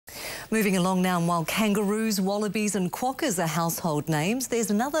Moving along now, and while kangaroos, wallabies and quokkas are household names, there's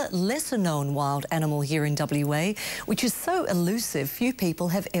another lesser-known wild animal here in WA, which is so elusive few people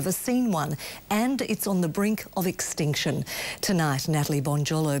have ever seen one, and it's on the brink of extinction. Tonight, Natalie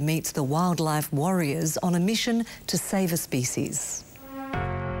Bongiolo meets the wildlife warriors on a mission to save a species.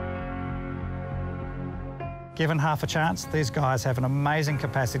 Given half a chance, these guys have an amazing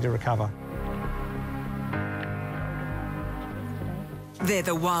capacity to recover. They're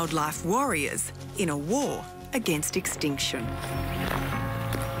the wildlife warriors in a war against extinction.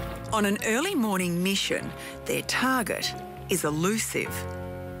 On an early morning mission, their target is elusive,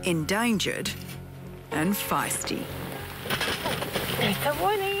 endangered and feisty. There's the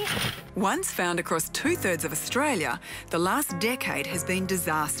Woylie. Once found across 2/3 of Australia, the last decade has been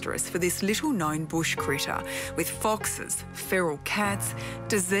disastrous for this little-known bush critter, with foxes, feral cats,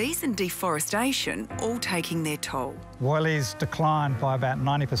 disease and deforestation all taking their toll. Woylie's declined by about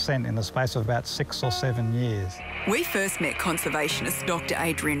 90% in the space of about 6 or 7 years. We first met conservationist Dr.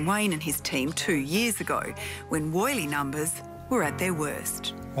 Adrian Wayne and his team 2 years ago, when Woylie numbers were at their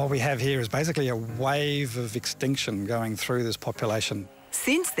worst. What we have here is basically a wave of extinction going through this population.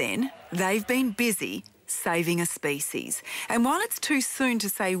 Since then, they've been busy saving a species. And while it's too soon to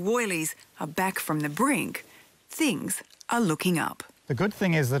say Woylies are back from the brink, things are looking up. The good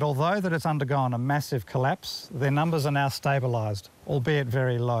thing is that although that it's undergone a massive collapse, their numbers are now stabilised, albeit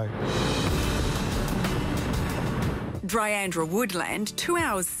very low. Dryandra Woodland, 2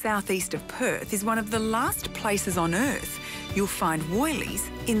 hours southeast of Perth, is one of the last places on Earth you'll find Woylies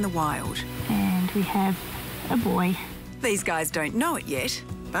in the wild. And we have a boy. These guys don't know it yet,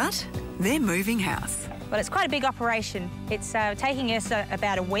 but they're moving house. Well, it's quite a big operation. It's taking us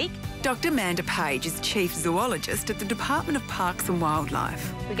about a week. Dr. Amanda Page is Chief Zoologist at the Department of Parks and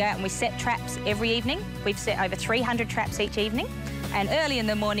Wildlife. We go out and we set traps every evening. We've set over 300 traps each evening. And early in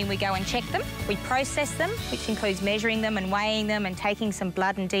the morning we go and check them. We process them, which includes measuring them and weighing them and taking some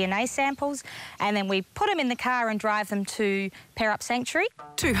blood and DNA samples. And then we put them in the car and drive them to Perup Sanctuary.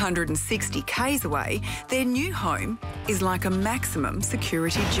 260 k's away, their new home is like a maximum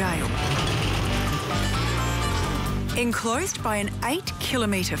security jail. Enclosed by an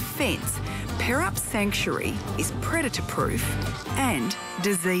 8-kilometre fence, Perup Sanctuary is predator-proof and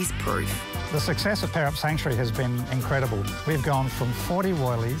disease-proof. The success of Perup Sanctuary has been incredible. We've gone from 40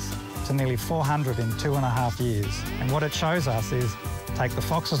 Woylies to nearly 400 in 2.5 years. And what it shows us is take the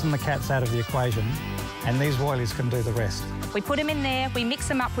foxes and the cats out of the equation, and these Woylies can do the rest. We put them in there, we mix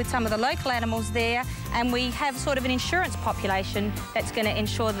them up with some of the local animals there, and we have sort of an insurance population that's going to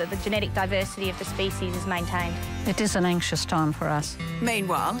ensure that the genetic diversity of the species is maintained. It is an anxious time for us.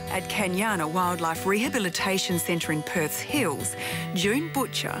 Meanwhile, at Kanyana Wildlife Rehabilitation Centre in Perth's Hills, June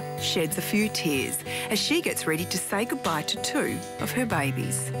Butcher sheds a few tears as she gets ready to say goodbye to 2 of her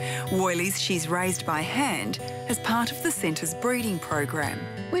babies. Woylies she's raised by hand as part of the centre's breeding program.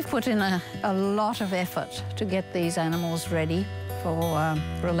 We've put in a lot of effort to get these animals ready for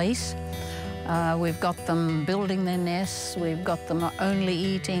release. We've got them building their nests, we've got them only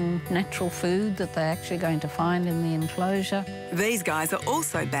eating natural food that they're actually going to find in the enclosure. These guys are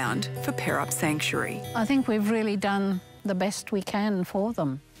also bound for Perup Sanctuary. I think we've really done the best we can for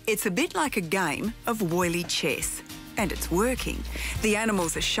them. It's a bit like a game of Woylie chess, and it's working. The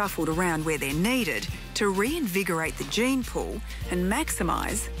animals are shuffled around where they're needed to reinvigorate the gene pool and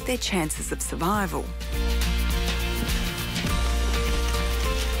maximise their chances of survival.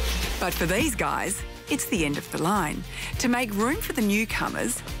 But for these guys, it's the end of the line. To make room for the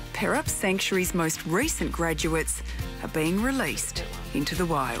newcomers, Perup Sanctuary's most recent graduates are being released into the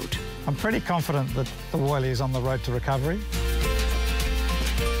wild. I'm pretty confident that the Woylie is on the road to recovery.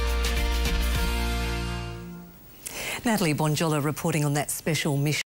 Natalie Bongiolo reporting on that special mission.